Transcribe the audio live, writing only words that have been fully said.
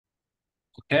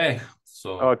Okay,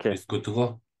 so Okay. it's good to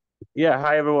go. Yeah,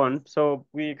 hi everyone. So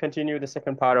we continue the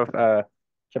second part of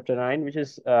chapter 9, which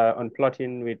is on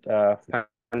plotting with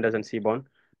pandas and seaborn.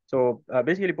 So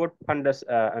basically both pandas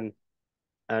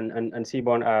and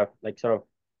seaborn are like sort of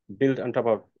built on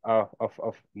top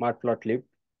of matplotlib,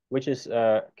 which is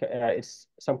it's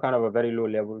some kind of a very low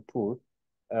level tool.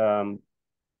 Um,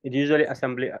 it usually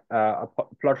assembly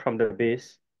plot from the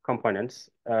base components,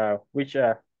 which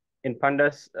in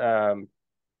pandas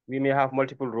we may have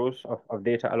multiple rows of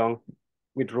data along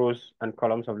with rows and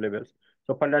columns of labels.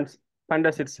 So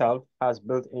pandas itself has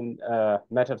built-in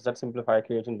methods that simplify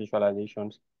creating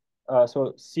visualizations.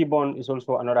 So Seaborn is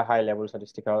also another high-level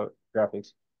statistical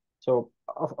graphics. So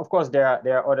of course there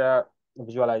are other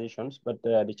visualizations, but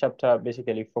the chapter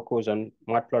basically focus on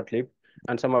matplotlib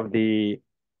and some of the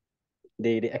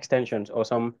extensions or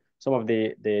some of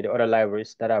the other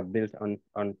libraries that are built on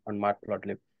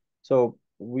matplotlib. So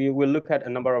we will look at a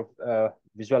number of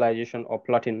visualization or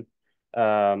plotting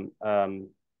um, um,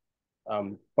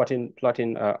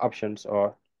 plotting options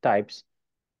or types.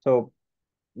 So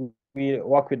we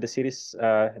work with the series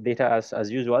data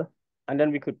as usual, and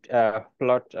then we could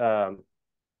plot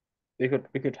we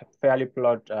could fairly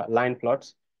plot line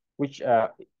plots, which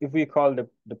if we call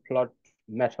the plot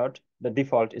method, the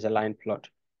default is a line plot.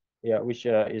 Yeah, which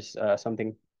is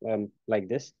something like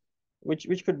this,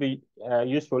 which could be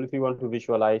useful if you want to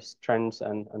visualize trends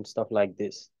and stuff like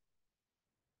this.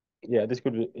 Yeah, it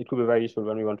could be very useful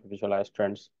when we want to visualize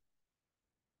trends.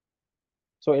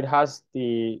 So it has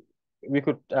we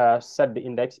could set the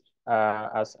index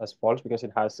as false because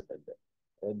it has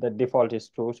the default is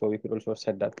true, so we could also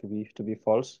set that to be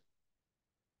false.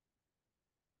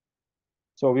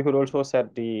 So we could also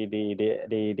set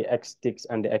the x sticks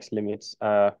and the x limits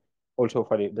also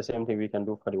for the same thing we can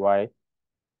do for the y.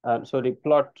 So the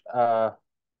plot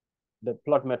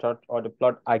method or the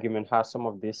plot argument has some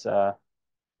of these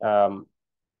um,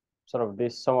 some of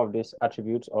these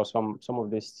attributes or some of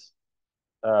these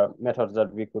methods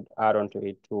that we could add onto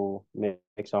it to make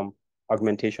some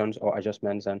augmentations or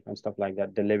adjustments and stuff like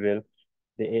that. The label,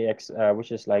 the AX,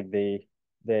 which is like the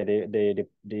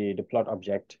plot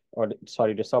object or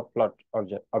sorry, the subplot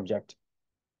object.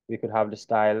 We could have the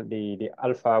style, the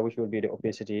alpha, which will be the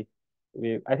opacity.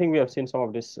 I think we have seen some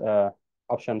of these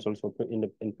options also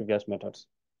in previous methods.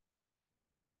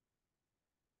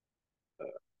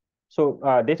 So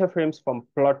data frames from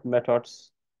plot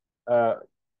methods, uh,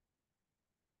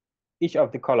 each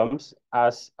of the columns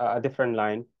has a different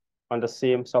line on the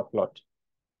same subplot.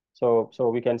 So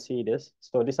we can see this.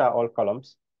 So these are all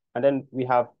columns. And then we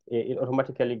have, it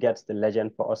automatically gets the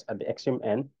legend for us at the extreme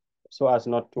end so as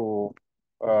not to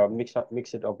mix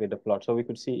it up with the plot. So we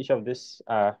could see each of these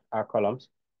are columns.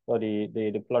 So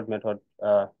the plot method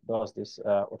does this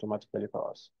automatically for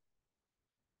us.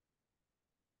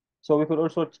 So we could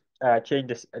also change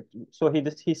this. So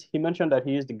he mentioned that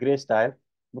he used the gray style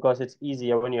because it's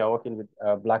easier when you are working with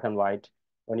black and white.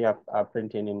 When you are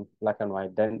printing in black and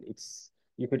white, then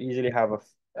you could easily have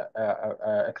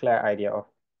a clear idea of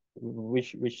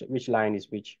which line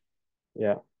is which.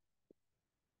 Yeah.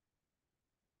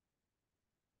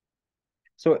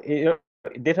 So the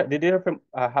data frame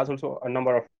has also a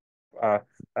number of uh,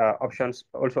 options,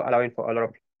 also allowing for a lot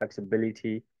of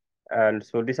flexibility. And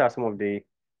so these are some of the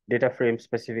data frame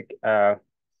specific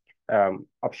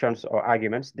options or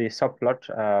arguments, the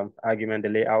subplot argument, the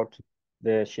layout,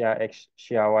 the share X,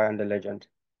 share Y, and the legend.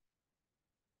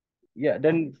 Yeah,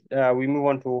 then we move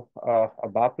on to a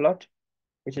bar plot,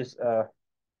 which is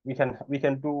we can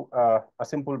do a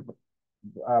simple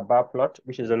bar plot,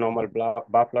 which is a normal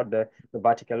bar plot, the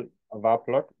vertical bar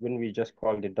plot when we just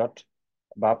call the dot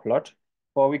bar plot,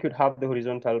 or we could have the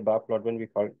horizontal bar plot when we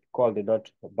call the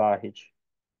dot bar hitch.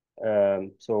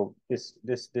 So this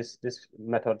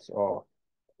methods or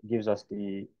gives us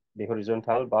the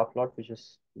horizontal bar plot, which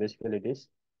is basically this,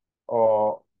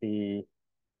 or the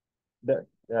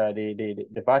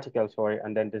vertical, sorry,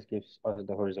 and then this gives us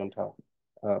the horizontal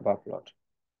bar plot.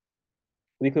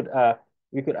 We could uh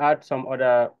we could add some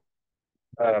other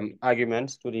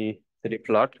arguments to the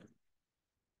plot.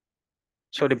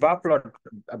 So the bar plot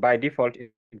by default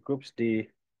it groups the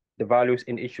values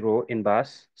in each row in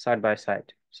bars side by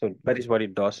side. So that is what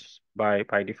it does by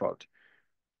default.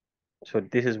 So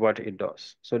this is what it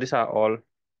does. So these are all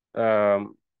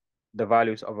the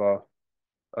values of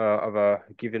a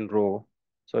given row.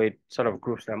 So it sort of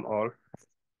groups them all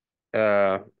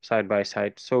side by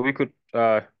side. So we could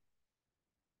note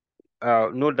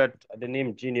that the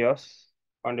name Genius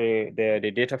on the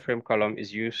data frame column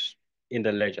is used in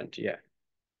the legend. Yeah.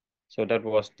 So that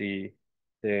was the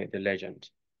legend.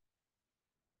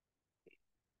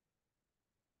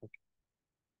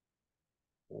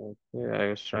 Yeah, I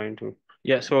was trying to.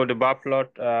 Yeah, so the bar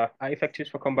plot are effective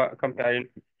for comparing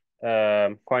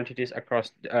quantities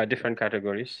across different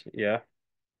categories. Yeah.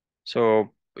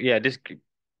 So yeah,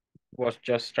 was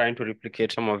just trying to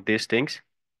replicate some of these things.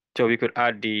 So we could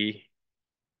add the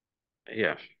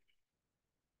yeah.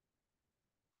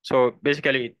 So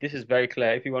basically, this is very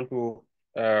clear. If you want to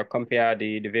compare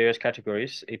the various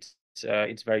categories, it's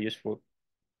very useful.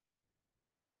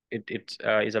 It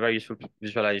is a very useful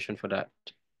visualization for that.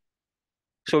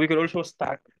 So we could also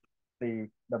stack the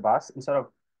bars instead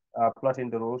of plotting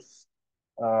the rows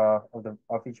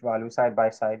of each value side by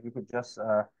side. We could just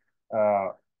uh,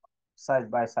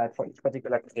 side by side for each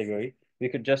particular category. We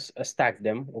could just stack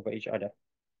them over each other,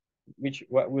 which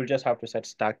we'll just have to set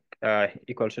stack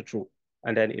equals to true,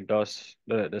 and then it does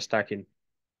the stacking.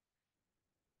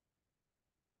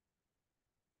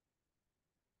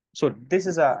 So this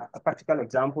is a practical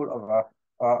example of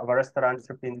a restaurant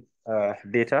shipping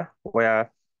data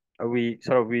where we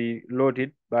load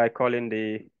it by calling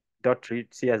the dot read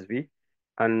CSV,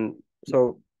 and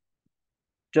so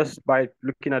just by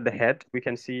looking at the head, we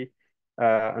can see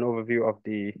an overview of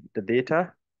the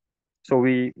data. So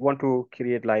we want to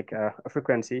create like a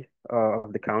frequency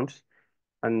of the counts,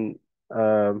 and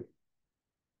um,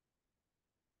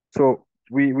 so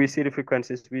we see the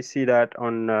frequencies. We see that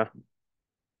on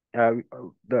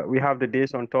we have the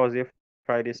days on Thursday,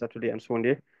 Friday, Saturday, and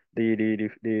Sunday.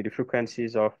 The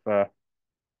frequencies of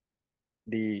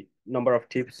the number of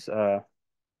tips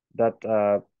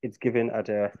that it's given at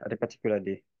a particular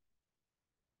day.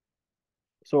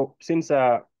 So since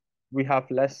we have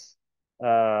less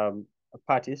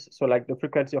parties, so like the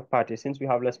frequency of parties, since we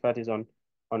have less parties on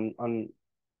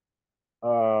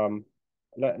um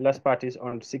less parties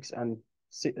on six and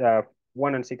six,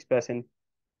 1 and 6 person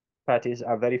parties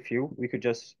are very few. We could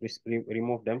just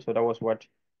remove them. So that was what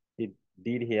he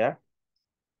did here.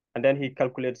 And then he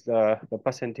calculates the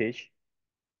percentage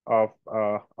of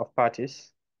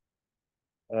parties.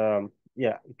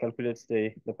 Yeah, he calculates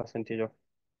the percentage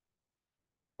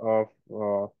of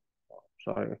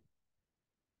sorry.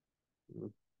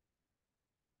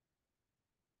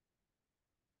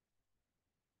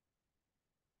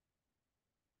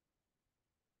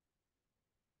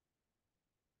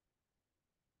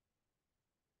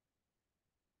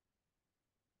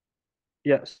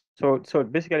 Yes. So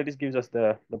basically this gives us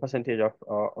the percentage uh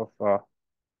of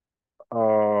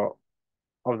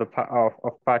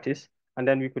of parties, and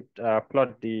then we could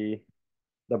plot the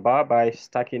bar by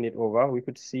stacking it over. We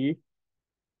could see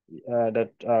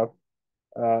that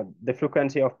the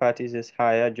frequency of parties is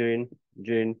higher during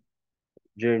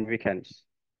during weekends.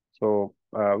 So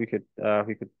we could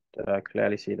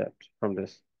clearly see that from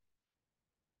this.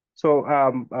 So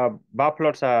bar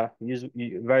plots are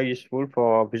very useful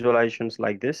for visualizations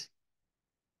like this.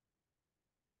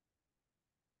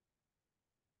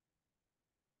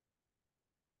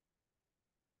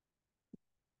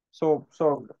 So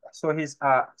he's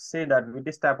saying that with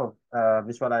this type of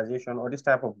visualization or this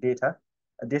type of data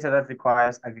that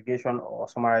requires aggregation or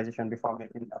summarization before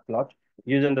making a plot,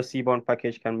 using the Seaborn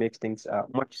package can make things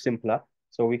much simpler.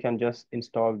 So we can just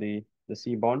install the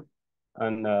Seaborn,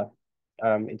 and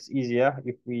it's easier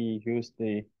if we use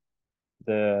the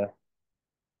the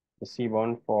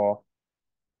Seaborn for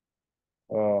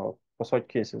such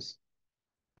cases.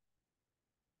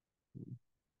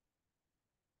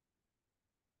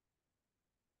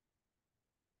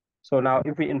 So now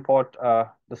if we import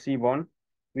the Seaborn,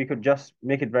 we could just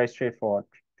make it very straightforward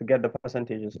to get the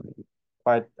percentages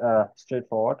quite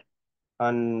straightforward.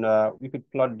 And we could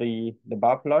plot the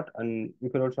bar plot, and we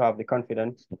could also have the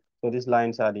confidence. So these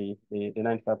lines are the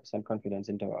 95% confidence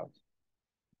intervals.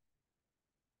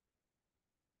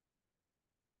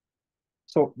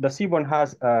 So the Seaborn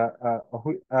has a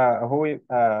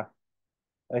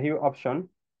hue option,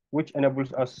 which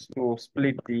enables us to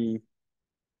split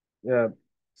uh,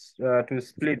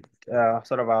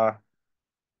 sort of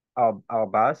our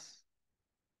bars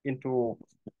into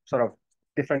sort of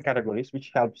different categories,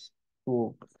 which helps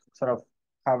to sort of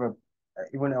have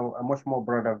even a much more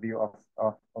broader view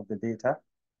of the data.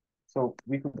 So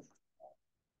we could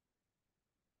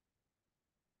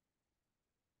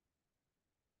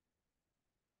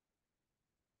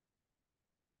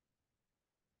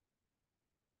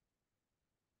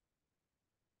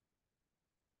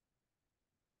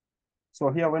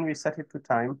so here when we set it to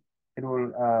time, it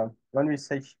will when we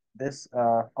set this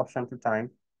option to time,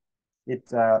 it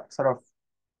sort of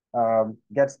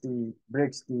gets the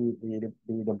breaks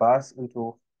the bars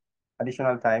into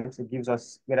additional times. It gives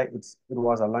us whether it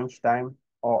was a lunch time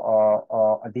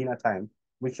or a dinner time,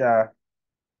 which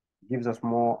gives us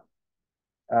more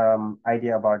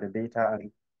idea about the data,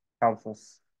 and helps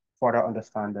us further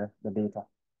understand the data.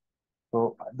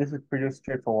 So this is pretty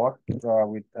straightforward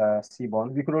with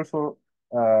Seaborn. We could also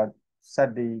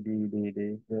set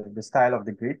the style of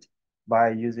the grid by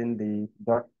using the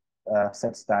dot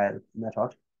set style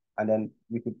method, and then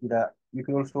we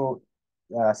could also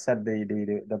set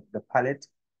the palette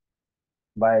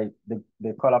by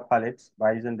the color palette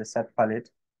by using the set palette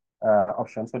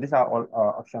option. So these are all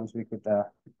options we could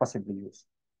possibly use.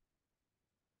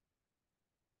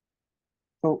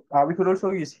 So we could also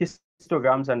use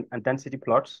histograms and density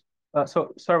plots.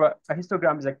 So sort of a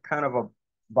histogram is a kind of a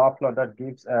bar plot that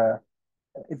gives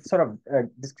it's sort of a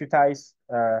discretized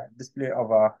display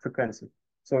of a frequency.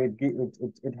 So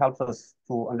it helps us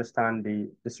to understand the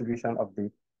distribution of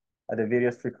the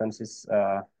various frequencies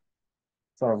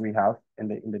sort of we have in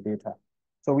the data.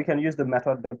 So we can use the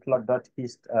method, the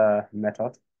plot.hist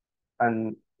method,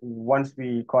 and once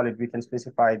we call it, we can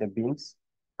specify the bins,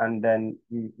 and then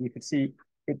we could see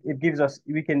it gives us,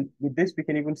 we can, with this, we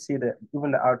can even see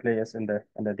even the outliers in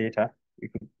the data.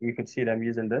 We could see them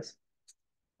using this.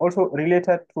 Also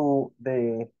related to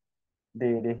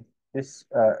this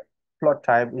plot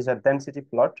type is a density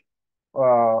plot,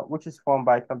 which is formed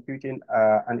by computing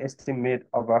an estimate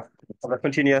of a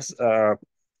continuous uh,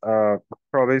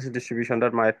 probability distribution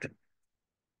that might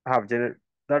have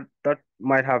that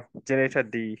might have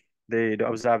generated the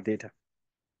observed data.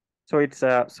 So it's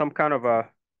some kind of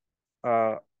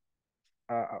uh,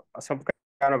 some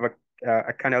kind of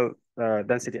a kernel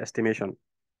density estimation.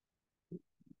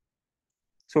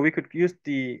 So we could use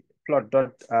the plot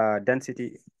dot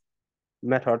density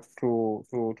method to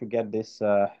get this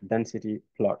density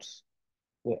plots.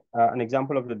 Yeah, an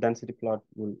example of the density plot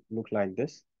will look like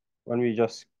this. When we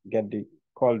just get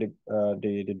call the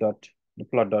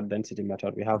plot dot density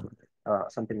method, we have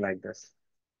something like this.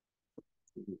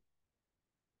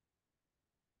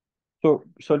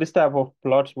 So this type of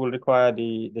plots will require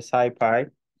the SciPy.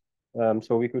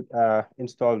 So we could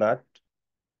install that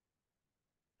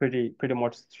pretty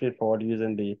much straightforward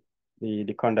using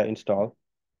the conda install.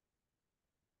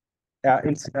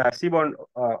 Seaborn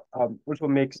also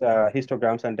makes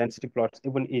histograms and density plots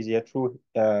even easier through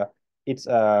its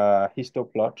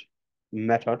histoplot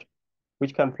method,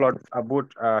 which can plot both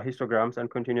histograms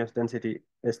and continuous density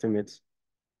estimates.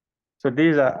 So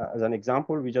these are, as an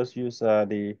example, we just use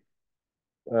the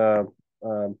uh,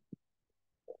 um,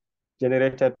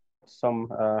 generated some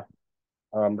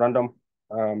random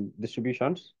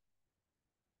distributions,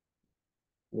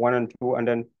 1 and 2, and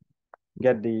then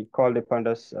get call the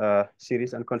pandas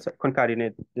series and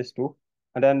concatenate these two,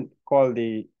 and then call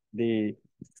the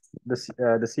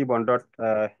Seaborn dot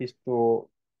histo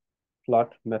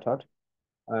plot method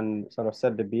and sort of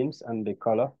set the beams and the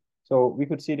color. So we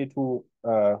could see the two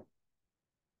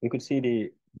we could see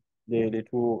the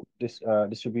two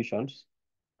distributions,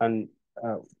 and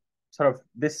sort of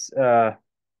this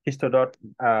histoplot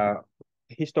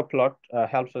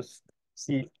helps us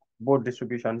see both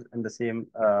distributions in the same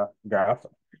graph,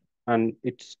 and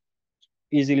it's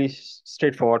easily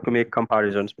straightforward to make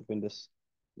comparisons between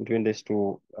these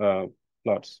two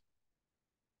plots.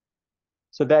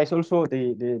 So there is also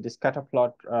the scatter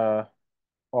plot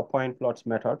or point plots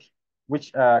method,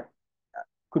 which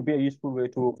could be a useful way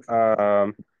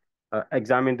to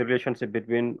examine the relationship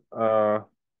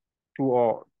two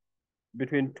or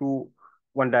between two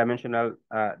one-dimensional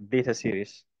data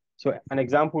series. So an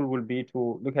example would be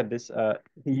to look at this.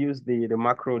 He used the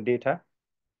macro data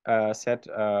set.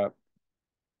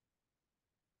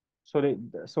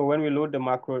 So when we load the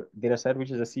macro data set,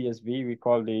 which is a CSV, we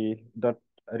call the dot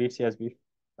read CSV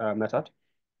method,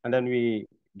 and then we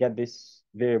get these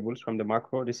variables from the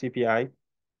macro, the CPI,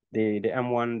 the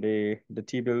M1, the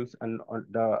T-bills, and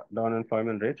the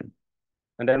unemployment rate,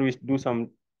 and then we do some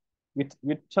we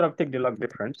sort of take the log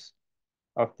difference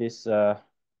of this uh,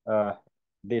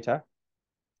 data,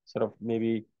 sort of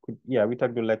maybe we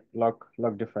take the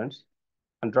log difference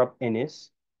and drop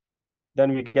NS.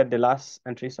 Then we get the last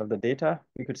entries of the data.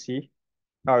 We could see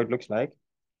how it looks like.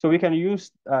 So we can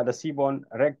use the Seaborn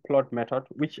reg plot method,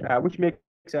 which makes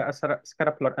a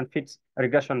scatter plot and fits a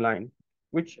regression line,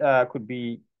 which could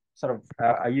be sort of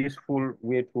a useful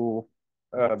way to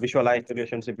visualize the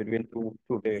relationship between two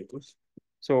variables.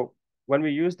 So when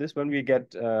we use this, when we get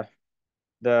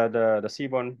the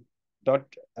Seaborn dot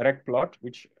reg plot,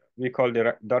 which we call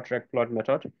the dot reg plot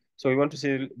method. So we want to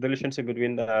see the relationship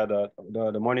between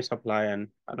the money supply and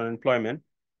unemployment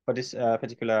for this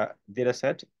particular data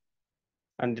set.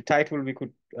 And the title, we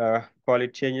could call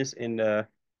it changes in the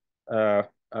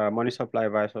money supply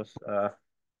versus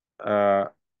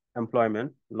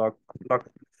employment, log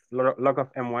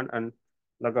of M1 and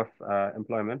log of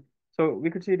employment. So we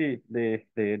could see the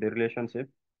relationship.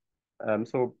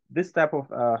 So this type of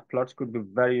plots could be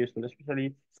very useful,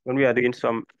 especially when we are doing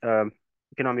some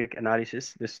economic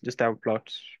analysis. This type of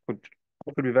plots could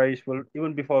be very useful.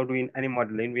 Even before doing any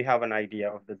modeling, we have an idea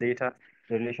of the data,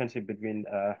 the relationship between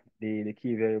the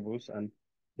key variables, and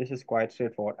this is quite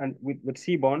straightforward. And with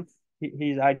Seaborn,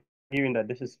 he's arguing that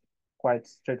this is quite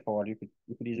straightforward. You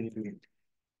could easily do it.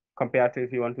 Compared to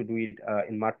if you want to do it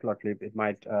in Matplotlib, it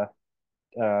might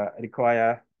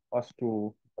require us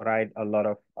to write a lot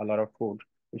of code,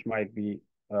 which might be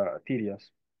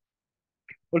tedious.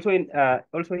 Also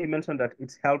he mentioned that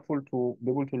it's helpful to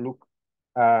be able to look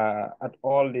at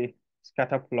all the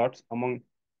scatter plots among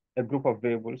a group of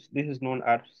variables. This is known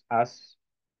as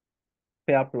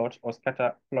pair plots or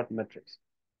scatter plot metrics.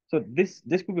 So this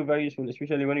could be very useful,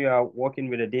 especially when you are working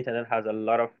with a data that has a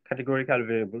lot of categorical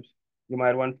variables. You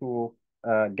might want to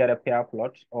get a pair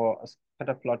plot or a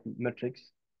scatter plot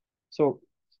metrics. So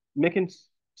making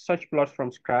such plots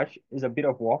from scratch is a bit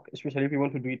of work, especially if you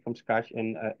want to do it from scratch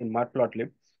in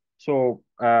Matplotlib. So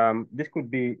this could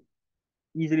be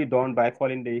easily done by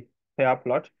following the pair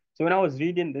plot. So when I was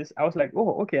reading this, I was like,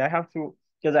 oh, okay, I have to,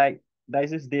 because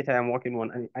there's this data I'm working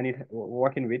on and it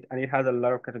working with, and it has a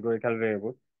lot of categorical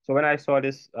variables. So when I saw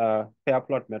this pair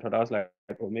plot method, I was like,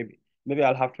 oh, maybe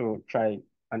I'll have to try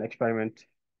and experiment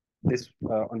this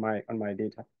on my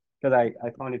data, because I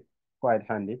found it quite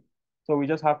handy. So we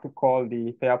just have to call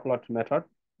the pair plot method,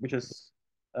 which is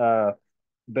uh,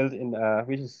 built in,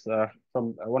 which is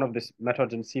from one of these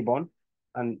methods in Seaborn,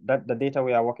 and that the data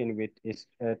we are working with is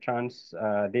trans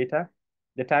data.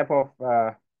 The type of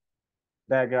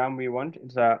diagram we want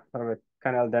is a sort of a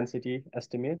canal density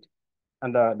estimate,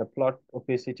 and the plot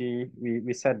opacity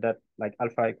we said that like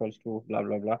alpha equals to blah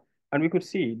blah blah, and we could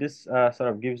see this sort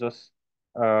of gives us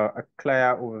a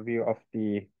clear overview of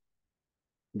the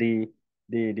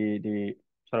the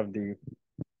sort of the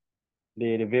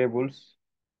variables,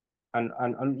 and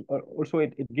also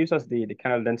it gives us the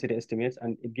canal density estimates,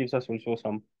 and it gives us also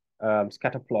some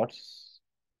scatter plots,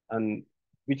 and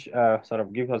which sort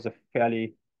of gives us a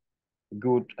fairly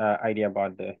good idea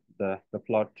about the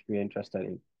plot we're interested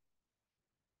in.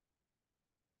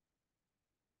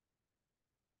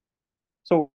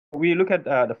 So we look at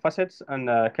the facets and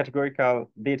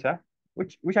categorical data,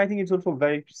 which I think is also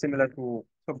very similar to,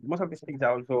 so most of these things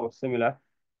are also similar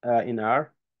in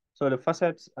R. So the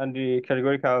facets and the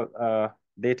categorical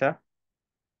data.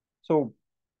 So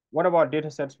what about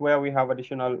data sets where we have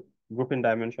additional grouping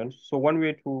dimensions? So one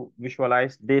way to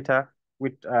visualize data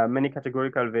with many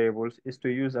categorical variables is to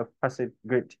use a facet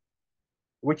grid,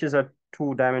 which is a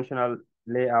two-dimensional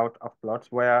layout of plots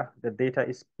where the data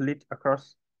is split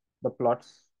across the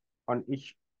plots on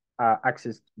each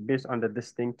axis based on the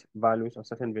distinct values of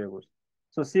certain variables.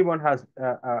 So Seaborn has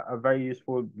a very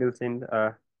useful built-in,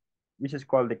 which is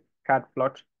called the cat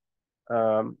plot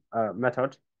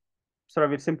method. Sort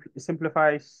of it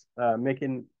simplifies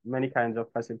making many kinds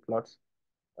of facet plots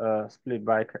split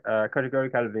by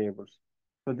categorical variables.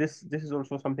 So this is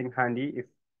also something handy if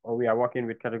we are working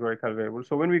with categorical variables.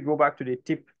 So when we go back to the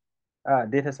tip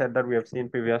data set that we have seen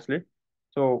previously,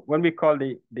 so when we call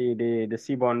the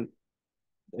Seaborn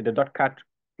the dot cat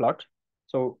plot,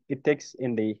 so it takes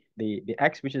in the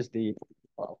x, which is the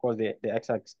of course the x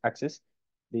axis,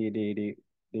 the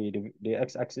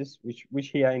x axis, which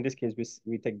here in this case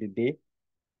we take the day,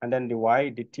 and then the y,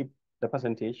 the tip, the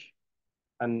percentage,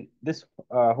 and this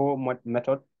whole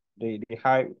method, the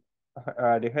high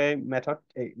method,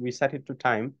 we set it to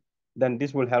time. Then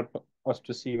this will help us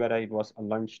to see whether it was a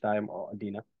lunchtime or a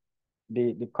dinner.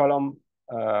 The column,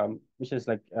 which is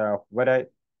like whether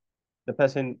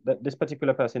this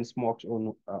particular person smokes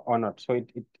or not. So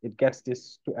it gets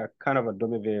this to a kind of a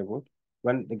dummy variable.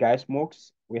 When the guy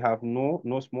smokes, we have no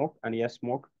smoke, and yes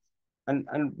smoke,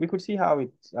 and we could see how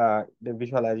it's the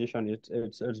visualization.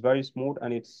 It's very smooth,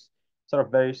 and it's sort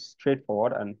of very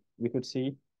straightforward, and we could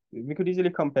easily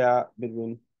compare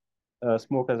between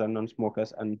smokers and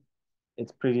non-smokers, and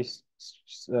it's pretty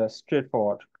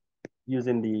straightforward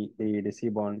using the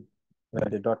Seaborn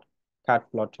the dot cat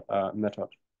plot method.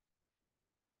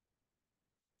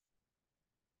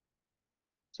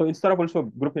 So instead of also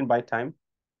grouping by time,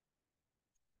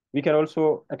 we can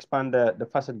also expand the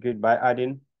facet grid by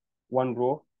adding one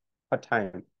row per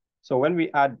time. So when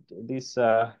we add this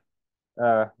uh,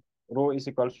 row is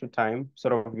equals to time,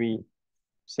 sort of we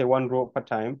say one row per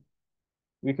time,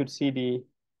 we could see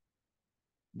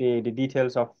the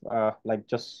details of like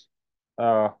just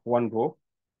one row,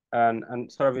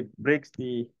 and sort of it breaks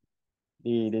the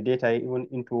data even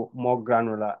into more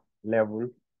granular level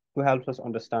to help us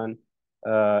understand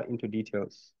into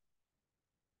details.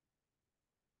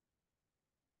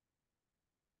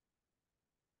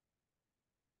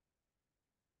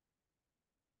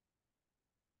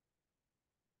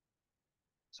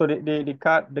 So the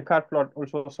card plot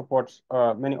also supports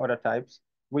many other types,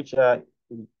 which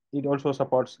it also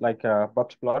supports like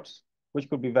box plots, which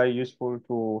could be very useful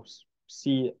to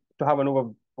see to have an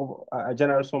over a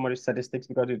general summary statistics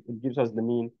because it gives us the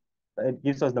mean, it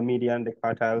gives us the median, the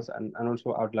quartiles, and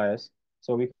also outliers.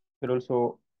 So we could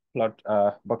also plot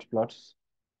box plots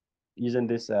using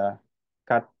this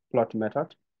card plot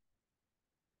method.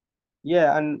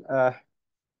 Yeah, and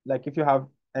like if you have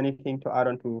anything to add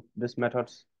on to these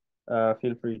methods,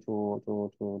 feel free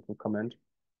to comment.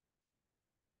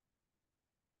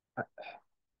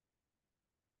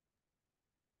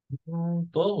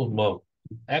 Though, well,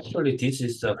 actually, this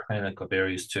is kind of like a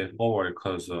very straightforward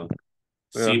because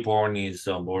Yeah, Seaborn is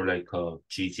more like a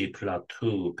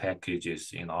ggplot2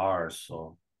 packages in R.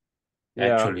 So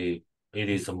yeah, actually, it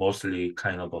is mostly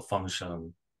kind of a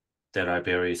function that are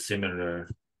very similar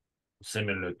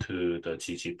to the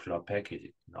ggplot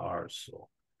package in R. So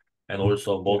and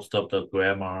also yeah, most of the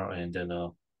grammar and then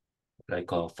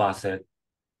like a yeah,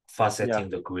 facetting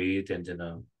the grid and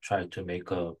then try to make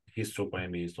a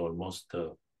histogram is almost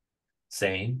the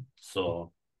same.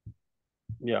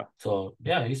 yeah, So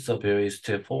yeah, it's a very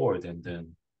straightforward and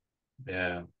then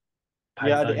yeah,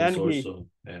 yeah. At the Python is end, also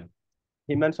yeah.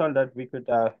 he mentioned that we could.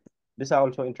 These are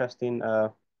also interesting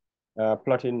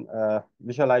plotting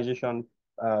visualization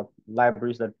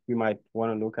libraries that we might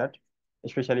want to look at,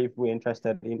 especially if we're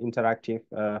interested in interactive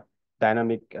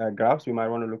dynamic graphs. We might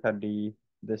want to look at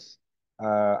this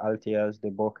Altiers, the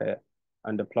bokeh,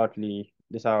 and the plotly.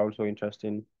 These are also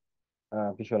interesting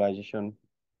visualization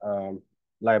um,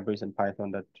 libraries in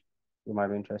Python that you might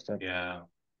be interested. Yeah.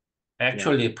 Yeah,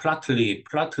 Actually,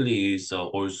 Plotly is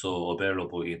also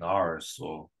available in R.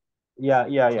 So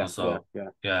because yeah,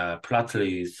 yeah,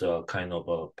 Plotly is kind of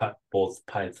both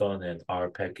Python and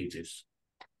R packages.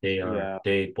 yeah,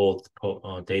 They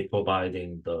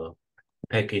providing the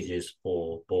packages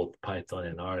for both Python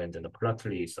and R, and then the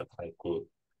Plotly is a quite good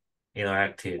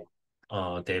interactive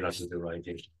data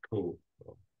visualization tool.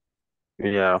 So,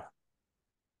 yeah.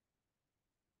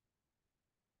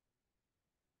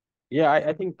 Yeah,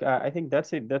 I think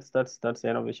that's it. That's the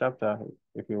end of the chapter.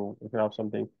 If you have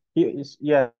something, he is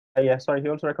yeah. Sorry, he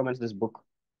also recommends this book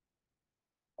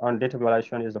on data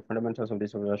visualization is the fundamentals of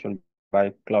data visualization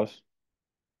by Klaus.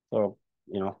 So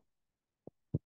you know